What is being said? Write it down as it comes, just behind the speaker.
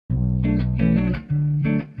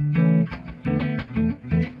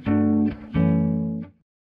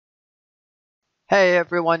Hey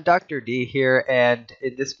everyone, Dr. D here, and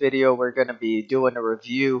in this video we're going to be doing a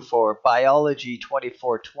review for Biology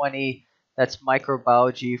 2420. That's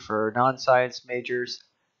microbiology for non-science majors.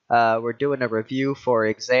 We're doing a review for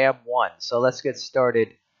Exam 1, so let's get started.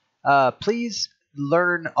 Please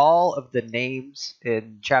learn all of the names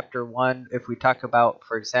in Chapter 1. If we talk about,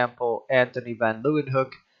 for example, Anthony van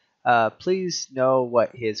Leeuwenhoek, please know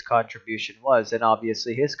what his contribution was, and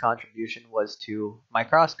obviously his contribution was to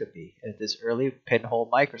microscopy at this early pinhole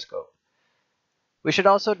microscope. We should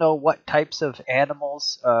also know what types of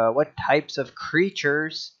animals, what types of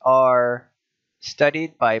creatures are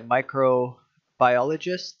studied by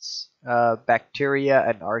microbiologists. Bacteria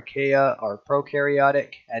and archaea are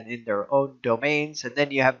prokaryotic and in their own domains, and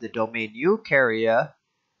then you have the domain eukarya.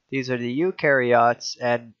 These are the eukaryotes,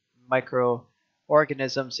 and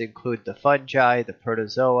microorganisms include the fungi, the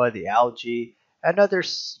protozoa, the algae, and other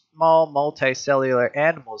small multicellular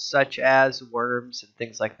animals such as worms and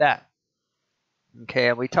things like that. Okay,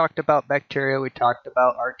 and we talked about bacteria, we talked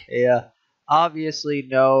about archaea. Obviously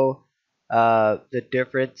know the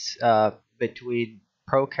difference between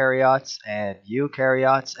prokaryotes and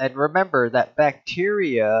eukaryotes. And remember that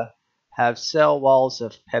bacteria have cell walls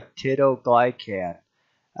of peptidoglycan.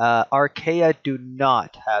 Archaea do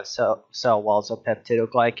not have cell walls of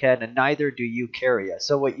peptidoglycan, and neither do eukarya.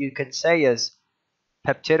 So what you can say is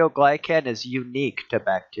peptidoglycan is unique to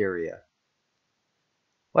bacteria.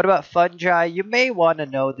 What about fungi? You may want to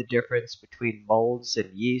know the difference between molds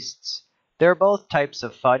and yeasts. They're both types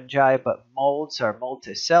of fungi, but molds are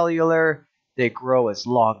multicellular. They grow as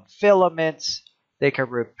long filaments. They can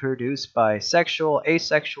reproduce by sexual,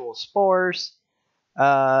 asexual spores.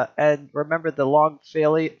 And remember the long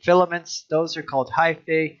filaments, those are called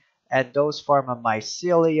hyphae, and those form a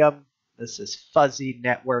mycelium. This is fuzzy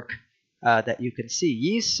network that you can see.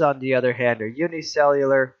 Yeasts, on the other hand, are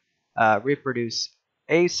unicellular, reproduce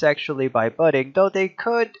asexually by budding, though they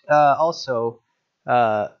could also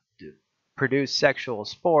produce sexual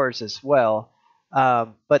spores as well.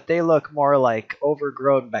 But they look more like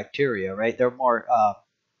overgrown bacteria, right? They're more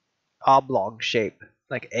oblong shape,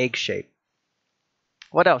 like egg shape.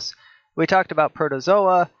 What else? We talked about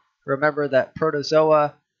protozoa. Remember that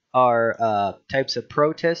protozoa are types of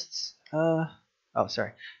protists.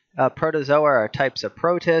 Protozoa are types of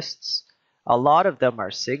protists. A lot of them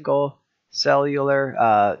are single cellular.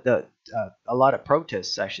 A lot of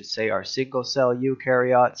protists, I should say, are single cell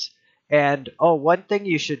eukaryotes. And one thing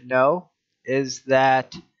you should know is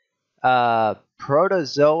that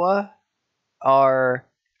protozoa are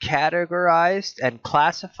categorized and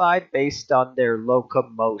classified based on their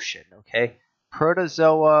locomotion. Okay,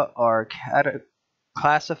 protozoa are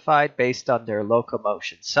classified based on their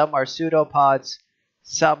locomotion. Some are pseudopods,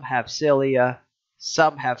 some have cilia,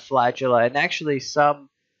 some have flagella, and actually some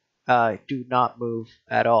do not move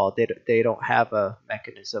at all. They don't have a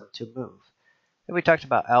mechanism to move. And we talked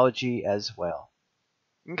about algae as well.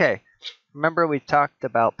 Okay, remember we talked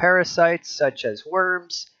about parasites such as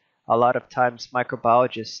worms. A lot of times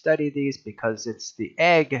microbiologists study these because it's the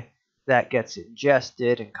egg that gets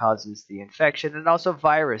ingested and causes the infection, and also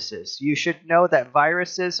viruses. You should know that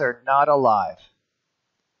viruses are not alive.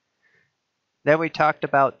 Then we talked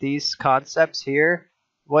about these concepts here.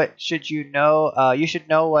 What should you know? You should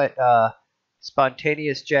know what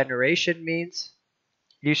spontaneous generation means.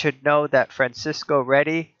 You should know that Francisco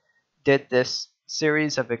Redi did this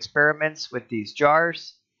series of experiments with these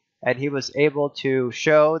jars, and he was able to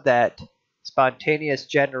show that spontaneous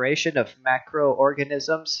generation of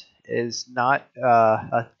macroorganisms is not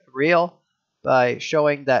real by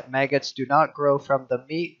showing that maggots do not grow from the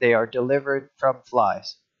meat, they are delivered from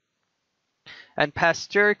flies. And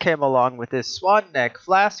Pasteur came along with his swan neck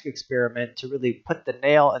flask experiment to really put the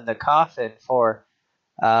nail in the coffin for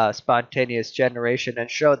spontaneous generation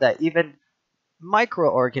and show that even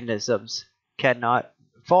microorganisms cannot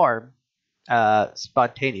form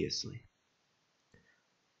spontaneously.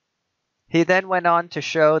 He then went on to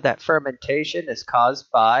show that fermentation is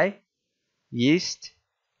caused by yeast,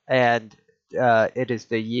 and it is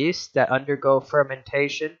the yeast that undergo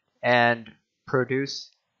fermentation and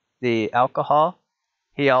produce the alcohol.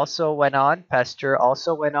 He also went on, Pasteur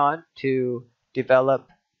also went on to develop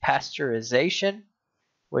pasteurization,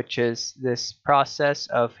 which is this process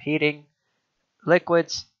of heating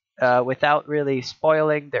liquids without really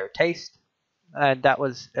spoiling their taste. And that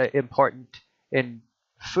was important in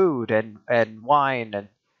food and wine and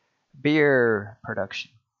beer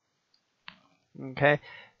production. Okay,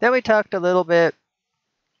 then we talked a little bit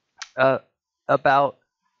about,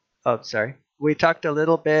 we talked a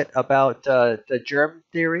little bit about the germ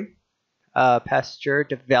theory. Pasteur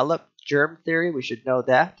developed germ theory, we should know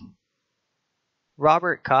that.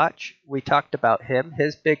 Robert Koch, we talked about him.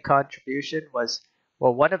 His big contribution was,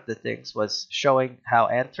 well, one of the things was showing how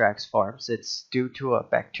anthrax forms. It's due to a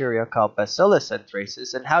bacteria called Bacillus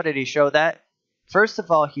anthracis. And how did he show that? First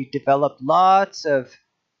of all, he developed lots of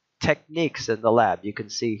techniques in the lab. You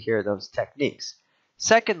can see here those techniques.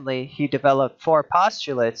 Secondly, he developed 4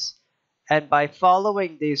 postulates, and by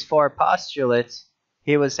following these 4 postulates,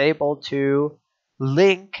 he was able to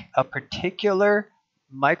link a particular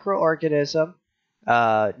microorganism,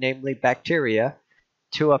 namely bacteria,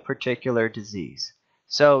 to a particular disease.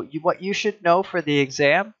 So what you should know for the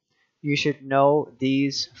exam, you should know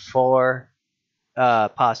these 4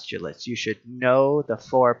 postulates. You should know the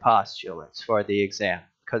 4 postulates for the exam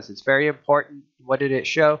because it's very important. What did it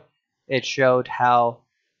show? It showed how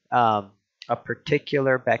a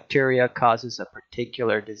particular bacteria causes a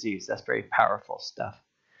particular disease. That's very powerful stuff.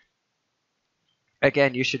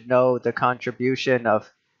 Again, you should know the contribution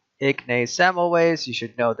of Ignaz Semmelweis. You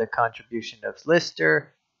should know the contribution of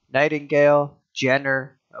Lister, Nightingale,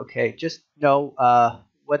 Jenner. Okay, just know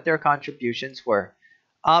what their contributions were.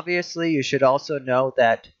 Obviously, you should also know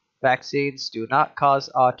that vaccines do not cause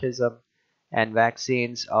autism, and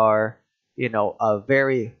vaccines are, a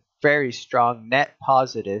very, very strong net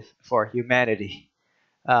positive for humanity.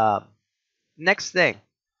 Next thing,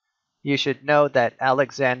 you should know that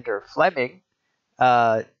Alexander Fleming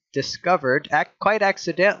discovered, quite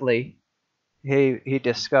accidentally, he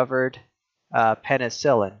discovered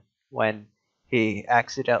penicillin when he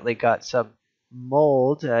accidentally got some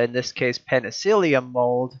mold, in this case penicillium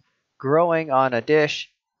mold, growing on a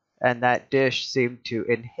dish, and that dish seemed to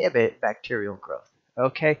inhibit bacterial growth.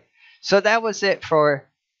 Okay, so that was it for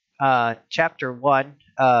chapter 1.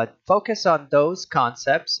 Focus on those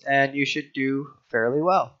concepts and you should do fairly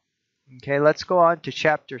well. Okay, let's go on to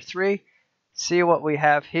chapter 3. See what we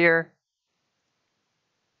have here.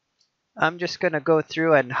 I'm just going to go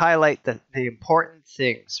through and highlight the important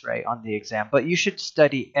things, right, on the exam. But you should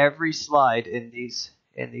study every slide in these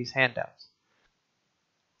handouts.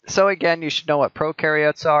 So again, you should know what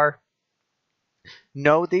prokaryotes are.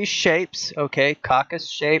 Know these shapes, okay, coccus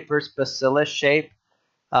shape versus bacillus shape.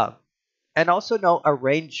 And also know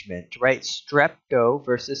arrangement, right, strepto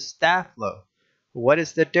versus staphylo. What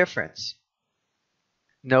is the difference?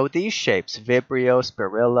 Know these shapes, Vibrio,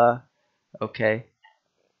 Spirilla, okay.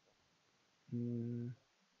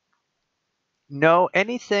 Know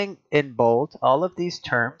anything in bold, all of these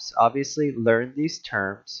terms. Obviously, learn these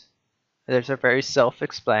terms. These are very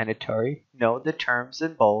self-explanatory. Know the terms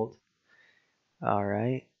in bold. All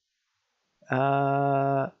right.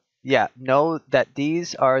 Yeah, know that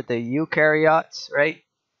these are the eukaryotes, right?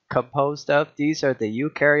 Composed of. These are the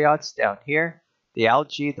eukaryotes down here. The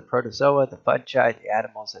algae, the protozoa, the fungi, the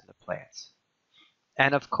animals, and the plants.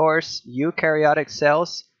 And of course, eukaryotic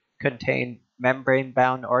cells contain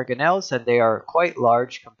membrane-bound organelles, and they are quite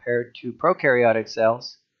large compared to prokaryotic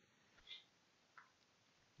cells.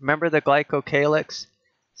 Remember the glycocalyx,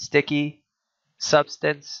 sticky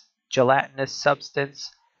substance, gelatinous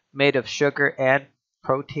substance made of sugar and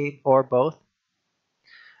protein or both.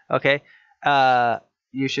 Okay,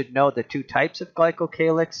 you should know the 2 types of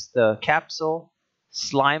glycocalyx, the capsule,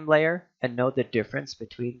 slime layer, and know the difference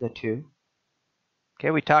between the 2. Okay,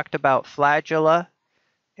 we talked about flagella.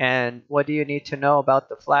 And what do you need to know about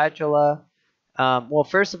the flagella? Well,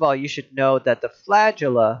 first of all, you should know that the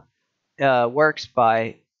flagella works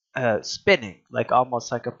by spinning, like almost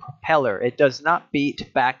like a propeller. It does not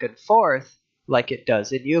beat back and forth like it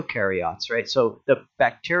does in eukaryotes, right? So the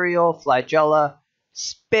bacterial flagella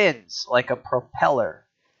spins like a propeller,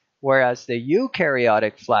 whereas the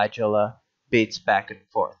eukaryotic flagella beats back and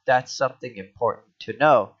forth. That's something important to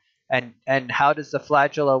know. And how does the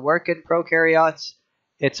flagella work in prokaryotes?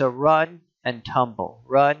 It's a run and tumble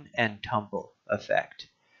effect.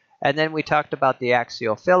 And then we talked about the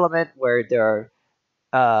axial filament, where there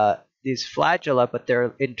are these flagella, but they're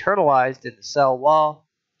internalized in the cell wall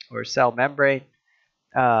or cell membrane.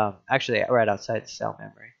 Actually, right outside the cell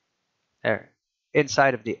membrane. There,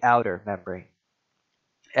 inside of the outer membrane.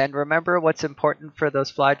 And remember what's important for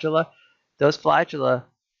those flagella? Those flagella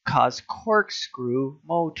cause corkscrew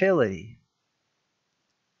motility.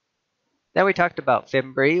 Then we talked about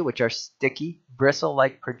fimbriae, which are sticky,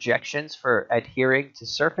 bristle-like projections for adhering to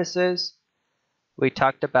surfaces. We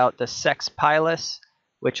talked about the sex pilus,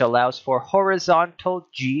 which allows for horizontal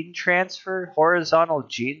gene transfer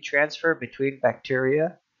between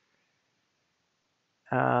bacteria.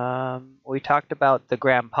 We talked about the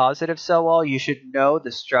gram-positive cell wall. You should know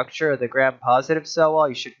the structure of the gram-positive cell wall.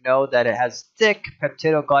 You should know that it has thick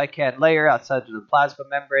peptidoglycan layer outside of the plasma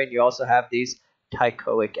membrane. You also have these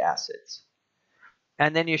teichoic acids.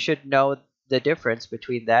 And then you should know the difference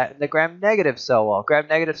between that and the gram-negative cell wall.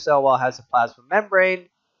 Gram-negative cell wall has a plasma membrane.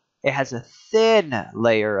 It has a thin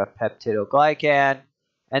layer of peptidoglycan.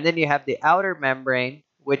 And then you have the outer membrane,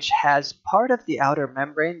 which has part of the outer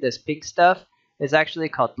membrane, this pink stuff, is actually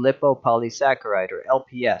called lipopolysaccharide, or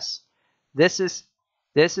LPS. This is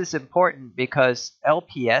important because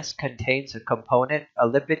LPS contains a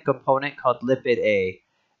lipid component called lipid A.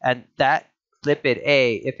 And that lipid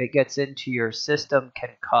A, if it gets into your system, can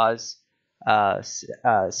cause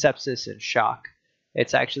sepsis and shock.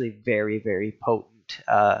 It's actually very, very potent.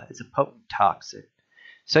 It's a potent toxin.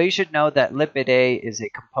 So you should know that lipid A is a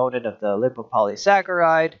component of the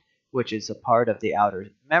lipopolysaccharide, which is a part of the outer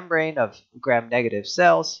membrane of gram-negative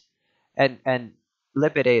cells. And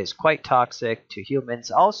lipid A is quite toxic to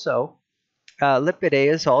humans. Also, lipid A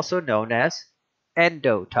is also known as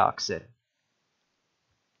endotoxin.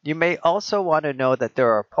 You may also want to know that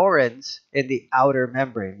there are porins in the outer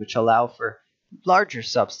membrane, which allow for larger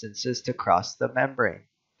substances to cross the membrane.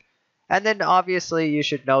 And then obviously you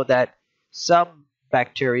should know that some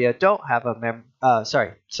bacteria don't have a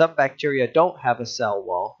cell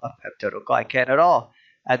wall of peptidoglycan at all,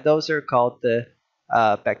 and those are called the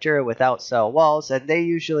bacteria without cell walls, and they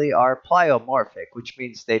usually are pleomorphic, which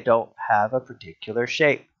means they don't have a particular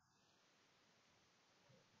shape.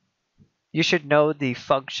 You should know the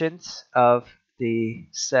functions of the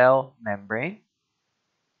cell membrane.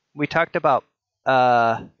 We talked about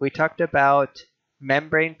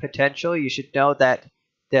membrane potential. You should know that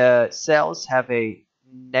the cells have a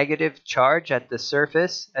negative charge at the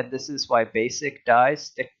surface, and this is why basic dyes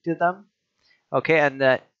stick to them. Okay, and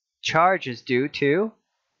that charge is due to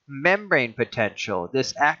membrane potential,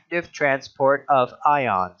 this active transport of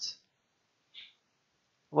ions.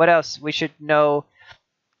 What else? We should know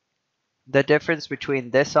the difference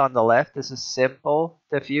between this on the left, this is simple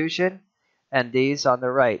diffusion, and these on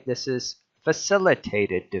the right, this is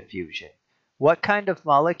facilitated diffusion. What kind of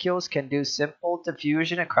molecules can do simple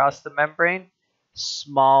diffusion across the membrane?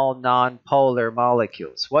 Small nonpolar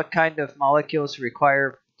molecules. What kind of molecules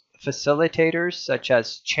require facilitators, such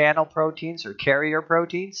as channel proteins or carrier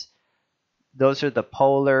proteins? Those are the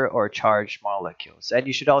polar or charged molecules. And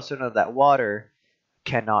you should also know that water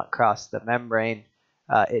cannot cross the membrane.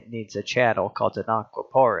 It needs a channel called an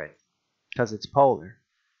aquaporin because it's polar.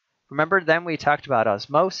 Remember then we talked about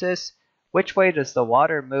osmosis. Which way does the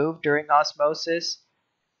water move during osmosis?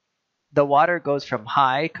 The water goes from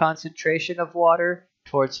high concentration of water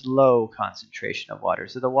towards low concentration of water.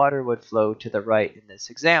 So the water would flow to the right in this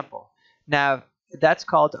example. Now, that's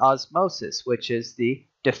called osmosis, which is the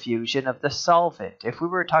diffusion of the solvent. If we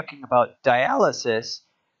were talking about dialysis,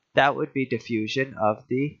 that would be diffusion of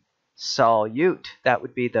the solute. That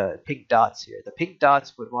would be the pink dots here. The pink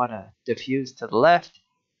dots would want to diffuse to the left.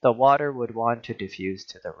 The water would want to diffuse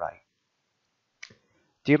to the right.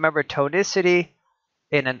 Do you remember tonicity?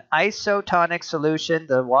 In an isotonic solution,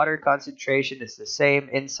 the water concentration is the same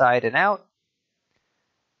inside and out.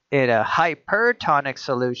 In a hypertonic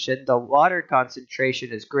solution, the water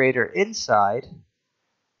concentration is greater inside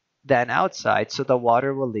than outside, so the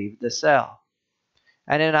water will leave the cell.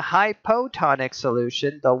 And in a hypotonic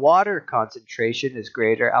solution, the water concentration is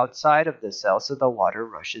greater outside of the cell, so the water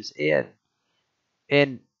rushes in.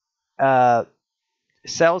 In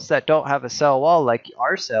cells that don't have a cell wall, like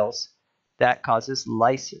our cells, that causes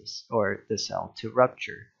lysis, or the cell to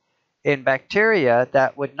rupture. In bacteria,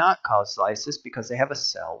 that would not cause lysis because they have a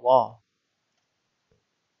cell wall.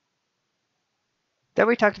 Then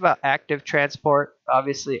we talked about active transport.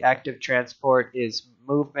 Obviously, active transport is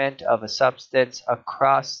movement of a substance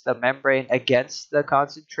across the membrane against the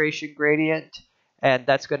concentration gradient, and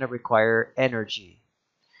that's going to require energy.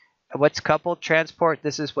 What's coupled transport?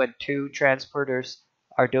 This is when two transporters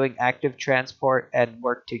are doing active transport and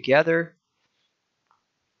work together.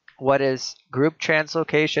 What is group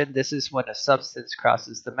translocation? This is when a substance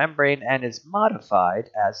crosses the membrane and is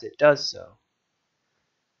modified as it does so.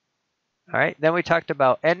 All right, then we talked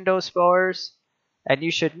about endospores, and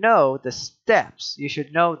you should know the steps. You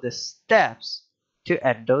should know the steps to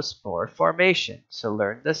endospore formation. So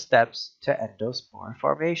learn the steps to endospore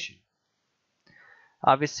formation.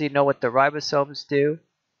 Obviously, know what the ribosomes do.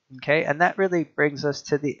 Okay, and that really brings us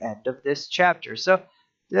to the end of this chapter. So,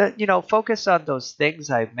 focus on those things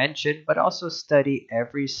I've mentioned, but also study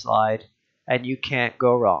every slide, and you can't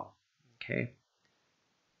go wrong. Okay.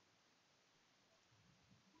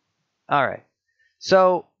 All right.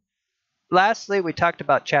 So, lastly, we talked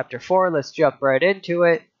about chapter 4. Let's jump right into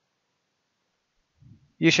it.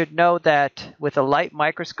 You should know that with a light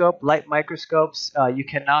microscopes, you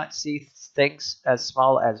cannot see things as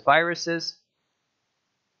small as viruses.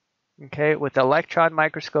 Okay, with electron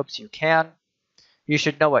microscopes, you can. You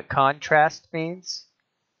should know what contrast means.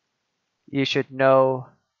 You should know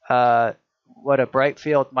what a bright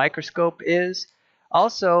field microscope is.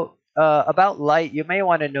 Also, about light, you may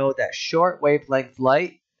want to know that short wavelength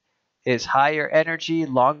light is higher energy,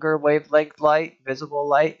 longer wavelength light, visible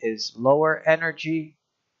light, is lower energy.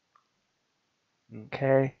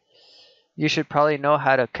 Okay. You should probably know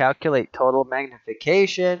how to calculate total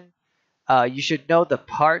magnification. You should know the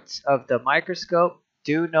parts of the microscope.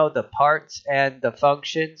 Do know the parts and the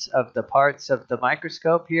functions of the parts of the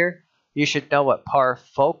microscope here. You should know what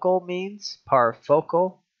parfocal means.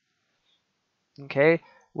 Parfocal. Okay.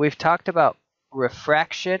 We've talked about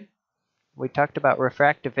refraction. We talked about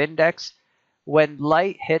refractive index. When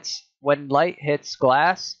light hits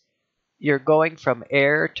glass, you're going from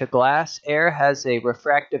air to glass. Air has a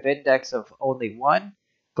refractive index of only 1.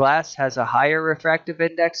 Glass has a higher refractive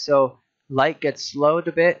index, so light gets slowed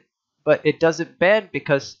a bit, but it doesn't bend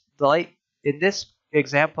because the light, in this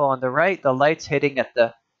example on the right, the light's hitting at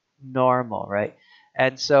the normal, right?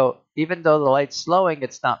 And so even though the light's slowing,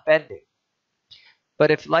 it's not bending. But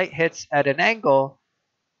if light hits at an angle,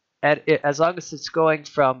 as long as it's going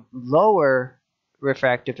from lower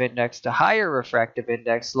refractive index to higher refractive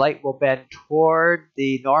index, light will bend toward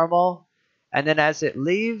the normal, and then as it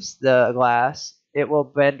leaves the glass, it will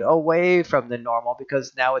bend away from the normal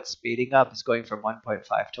because now it's speeding up. It's going from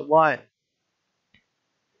 1.5 to 1.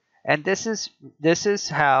 And this is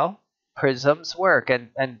how prisms work.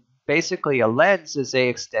 And basically a lens is a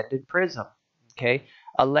extended prism. Okay?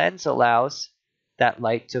 A lens allows that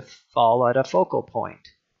light to fall at a focal point.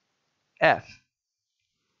 F.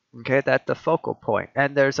 Okay, that's the focal point.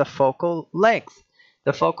 And there's a focal length.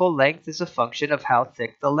 The focal length is a function of how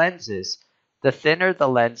thick the lens is. The thinner the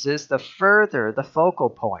lens is, the further the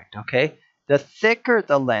focal point, okay? The thicker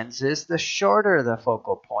the lens is, the shorter the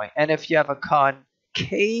focal point. And if you have a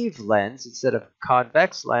concave lens instead of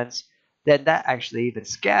convex lens, then that actually even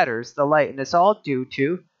scatters the light. And it's all due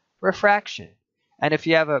to refraction. And if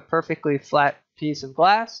you have a perfectly flat piece of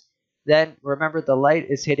glass, then remember the light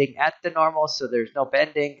is hitting at the normal, so there's no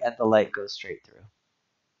bending, and the light goes straight through.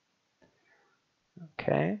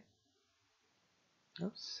 Okay.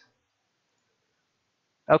 Oops.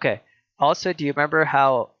 Okay. Also, do you remember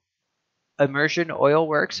how immersion oil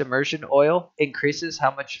works? Immersion oil increases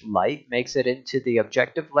how much light makes it into the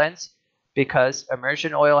objective lens because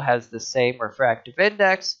immersion oil has the same refractive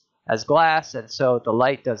index as glass, and so the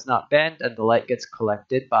light does not bend, and the light gets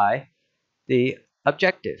collected by the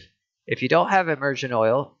objective. If you don't have immersion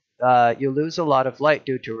oil, you lose a lot of light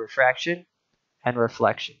due to refraction and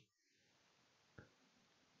reflection.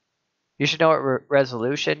 You should know what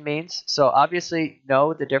resolution means. So obviously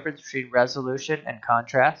know the difference between resolution and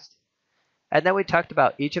contrast. And then we talked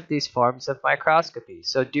about each of these forms of microscopy.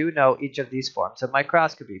 So do know each of these forms of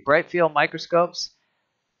microscopy. Bright field microscopes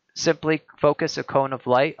simply focus a cone of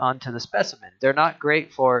light onto the specimen. They're not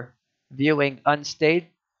great for viewing unstayed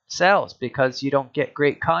cells because you don't get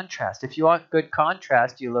great contrast. If you want good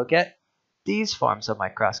contrast, you look at these forms of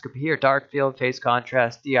microscopy here: dark field, phase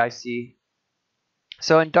contrast, DIC.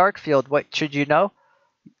 So in dark field, what should you know?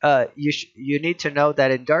 You need to know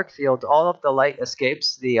that in dark field, all of the light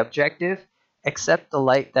escapes the objective except the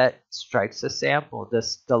light that strikes a sample.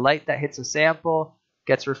 The light that hits a sample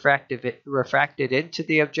gets refracted into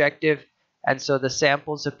the objective, and so the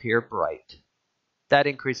samples appear bright. That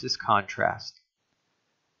increases contrast.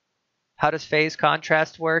 How does phase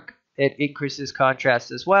contrast work? It increases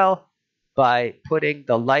contrast as well by putting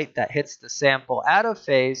the light that hits the sample out of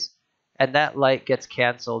phase, and that light gets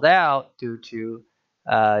canceled out due to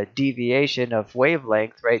deviation of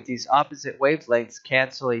wavelength, right? These opposite wavelengths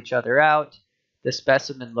cancel each other out. The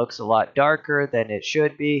specimen looks a lot darker than it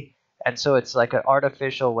should be, and so it's like an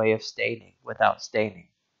artificial way of staining without staining.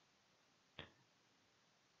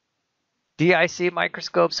 DIC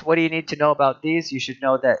microscopes, what do you need to know about these? You should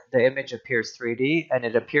know that the image appears 3D, and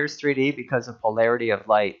it appears 3D because of polarity of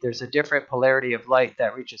light. There's a different polarity of light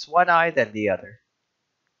that reaches one eye than the other.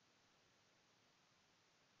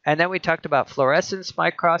 And then we talked about fluorescence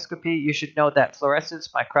microscopy. You should know that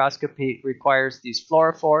fluorescence microscopy requires these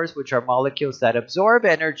fluorophores, which are molecules that absorb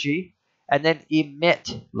energy and then emit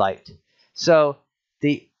light. So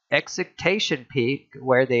the excitation peak,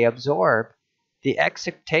 where they absorb, the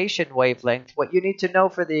excitation wavelength, what you need to know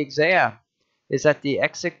for the exam is that the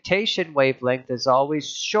excitation wavelength is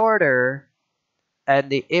always shorter and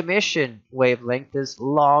the emission wavelength is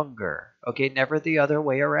longer. Okay, never the other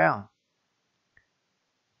way around.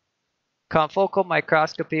 Confocal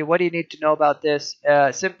microscopy, what do you need to know about this?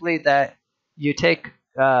 Simply that you take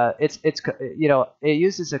it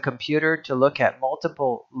uses a computer to look at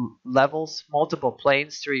multiple levels, multiple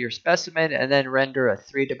planes through your specimen, and then render a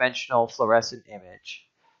three-dimensional fluorescent image.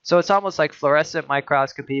 So it's almost like fluorescent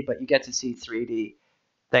microscopy, but you get to see 3D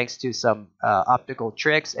thanks to some optical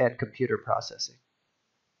tricks and computer processing.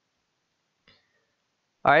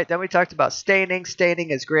 All right, then we talked about staining.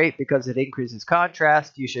 Staining is great because it increases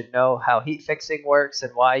contrast. You should know how heat fixing works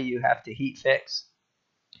and why you have to heat fix.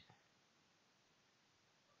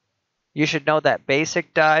 You should know that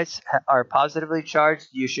basic dyes are positively charged.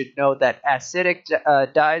 You should know that acidic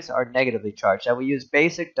dyes are negatively charged. And we use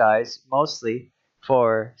basic dyes mostly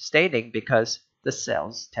for staining because the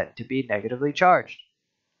cells tend to be negatively charged.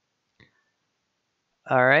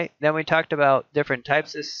 All right, then we talked about different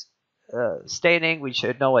types of staining. We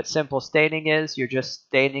should know what simple staining is. You're just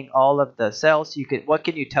staining all of the cells. What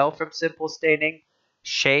can you tell from simple staining?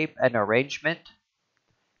 Shape and arrangement.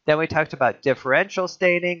 Then we talked about differential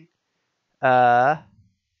staining.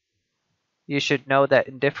 You should know that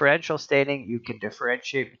in differential staining, you can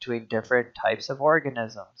differentiate between different types of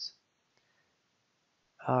organisms.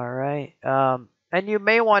 All right, and you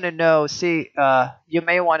may want to know. You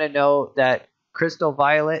may want to know that crystal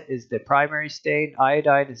violet is the primary stain,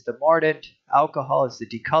 iodine is the mordant, alcohol is the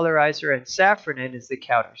decolorizer, and safranin is the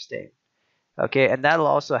counter stain. Okay, and that'll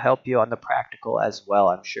also help you on the practical as well,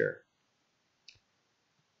 I'm sure.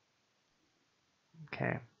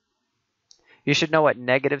 Okay. You should know what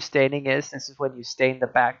negative staining is. This is when you stain the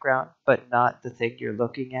background, but not the thing you're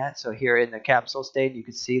looking at. So here in the capsule stain, you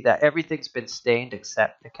can see that everything's been stained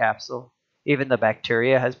except the capsule. Even the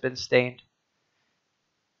bacteria has been stained.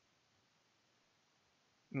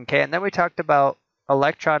 Okay, and then we talked about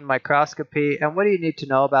electron microscopy. And what do you need to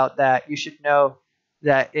know about that? You should know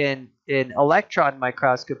that in electron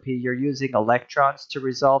microscopy, you're using electrons to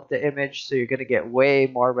resolve the image. So you're going to get way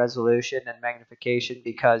more resolution and magnification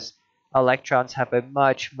because electrons have a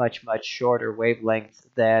much, much, much shorter wavelength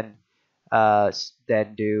than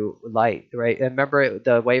do light, right? And remember,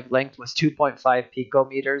 the wavelength was 2.5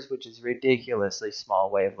 picometers, which is ridiculously small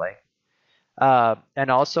wavelength.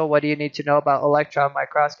 And also, what do you need to know about electron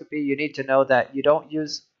microscopy? You need to know that you don't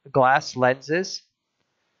use glass lenses.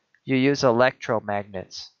 You use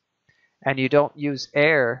electromagnets. And you don't use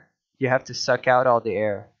air. You have to suck out all the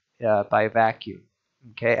air by vacuum.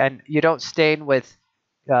 Okay, and you don't stain with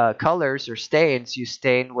colors or stains. You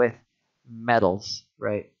stain with metals,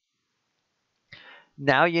 right?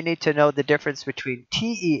 Now you need to know the difference between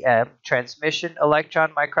TEM, transmission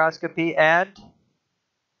electron microscopy, and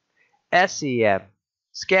SEM,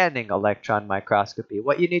 scanning electron microscopy.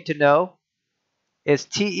 What you need to know is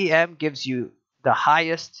TEM gives you the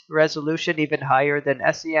highest resolution, even higher than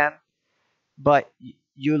SEM, but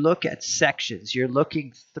you look at sections. You're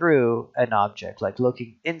looking through an object, like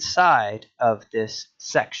looking inside of this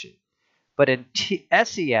section. But in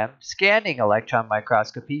SEM, scanning electron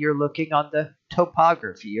microscopy, you're looking on the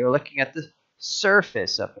topography. You're looking at the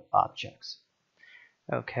surface of objects,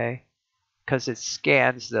 okay? Because it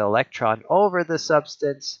scans the electron over the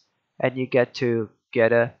substance, and you get to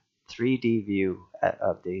get a 3D view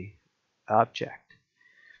of the object,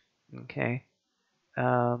 okay?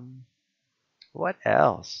 What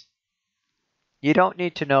else? You don't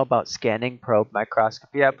need to know about scanning probe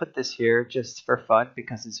microscopy. I put this here just for fun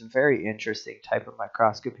because it's a very interesting type of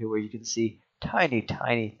microscopy where you can see tiny,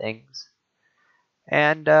 tiny things.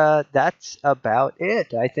 And that's about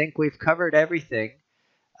it. I think we've covered everything.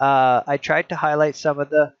 I tried to highlight some of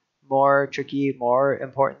the more tricky, more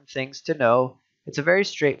important things to know. It's a very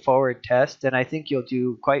straightforward test, and I think you'll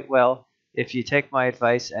do quite well if you take my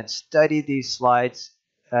advice and study these slides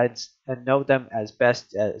and know them as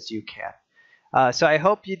best as you can. So I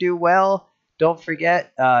hope you do well. Don't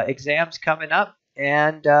forget, exams coming up,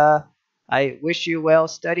 and I wish you well.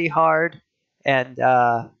 Study hard, and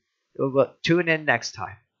we'll tune in next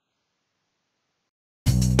time.